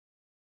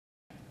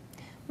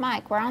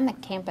Mike, we're on the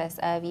campus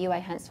of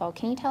UAHuntsville.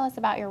 Can you tell us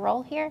about your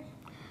role here?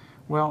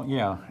 Well,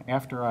 yeah.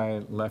 After I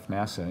left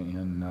NASA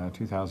in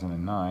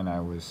 2009, I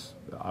was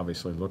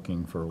obviously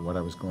looking for what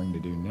I was going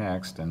to do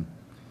next, and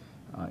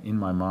in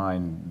my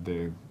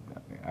mind,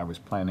 I was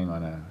planning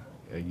on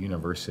a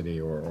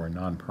university or a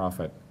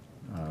nonprofit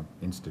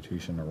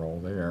institution, a role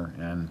there,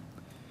 and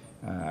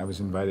I was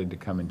invited to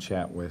come and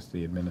chat with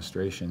the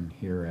administration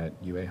here at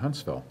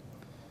UAHuntsville,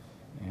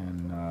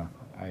 and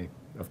I,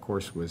 of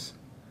course, was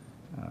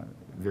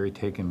very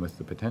taken with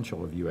the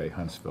potential of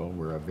UAHuntsville.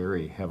 We're a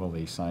very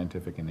heavily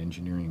scientific and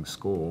engineering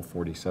school.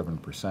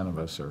 47% of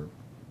us are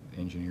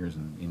engineers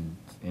in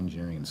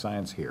engineering and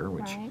science here,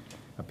 which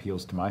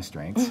appeals to my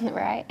strengths.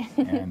 Right.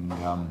 And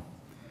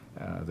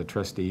the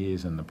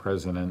trustees and the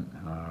president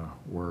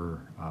were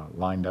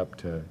lined up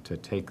to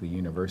take the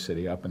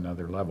university up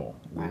another level.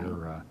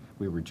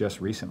 We were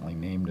just recently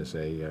named as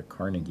a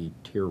Carnegie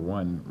Tier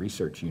 1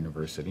 research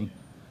university,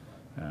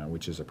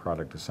 which is a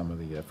product of some of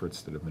the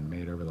efforts that have been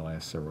made over the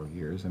last several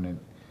years. And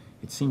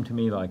it seemed to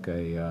me like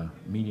a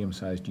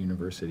medium-sized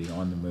university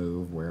on the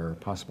move where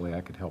possibly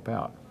I could help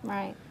out.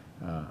 Right.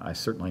 I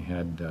certainly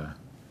had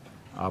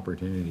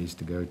opportunities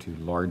to go to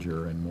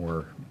larger and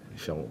more,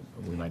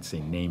 we might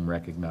say,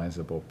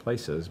 name-recognizable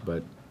places,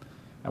 but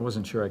I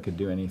wasn't sure I could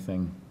do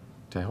anything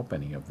to help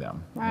any of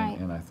them. Right.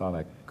 And I thought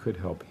I could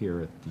help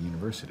here at the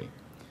university.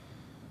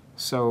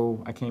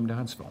 So I came to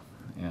Huntsville,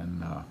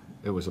 and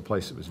it was a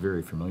place that was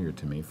very familiar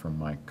to me from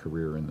my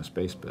career in the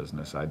space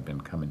business. I'd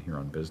been coming here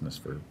on business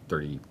for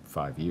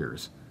 35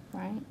 years.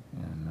 Right.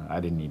 And I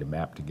didn't need a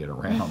map to get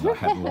around. I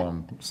had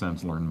long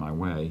since learned my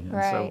way. And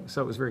right.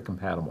 So it was very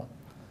compatible.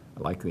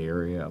 I like the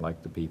area, I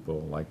like the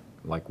people,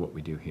 like what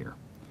we do here.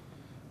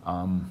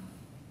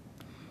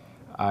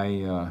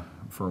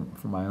 For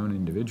my own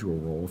individual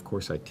role, of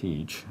course, I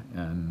teach,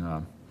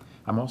 and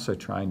I'm also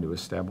trying to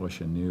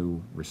establish a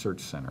new research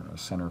center, a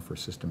Center for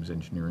Systems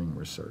Engineering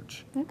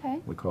Research. Okay.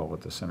 We call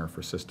it the Center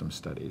for Systems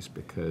Studies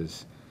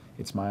because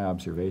it's my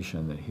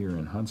observation that here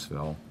in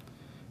Huntsville,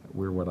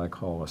 we're what I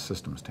call a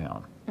systems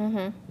town.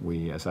 Mm-hmm.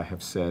 We, as I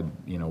have said,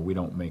 we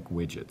don't make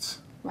widgets.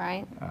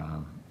 Right.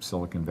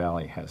 Silicon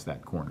Valley has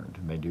that cornered,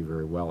 and they do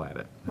very well at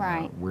it.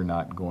 Right. We're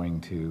not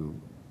going to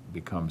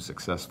become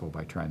successful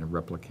by trying to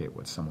replicate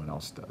what someone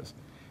else does.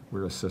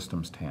 We're a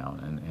systems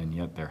town, and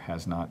yet there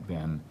has not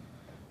been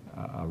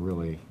a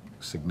really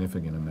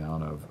significant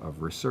amount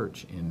of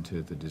research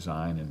into the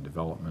design and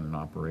development and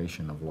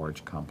operation of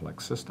large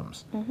complex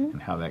systems,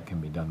 and how that can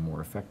be done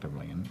more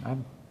effectively.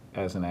 And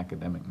as an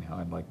academic now,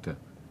 I'd like to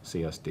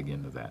see us dig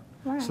into that.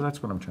 Right. So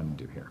that's what I'm trying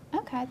to do here.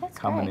 Okay, that's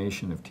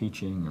Combination of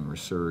teaching and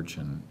research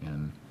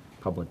and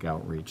public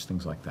outreach,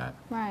 things like that.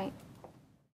 Right.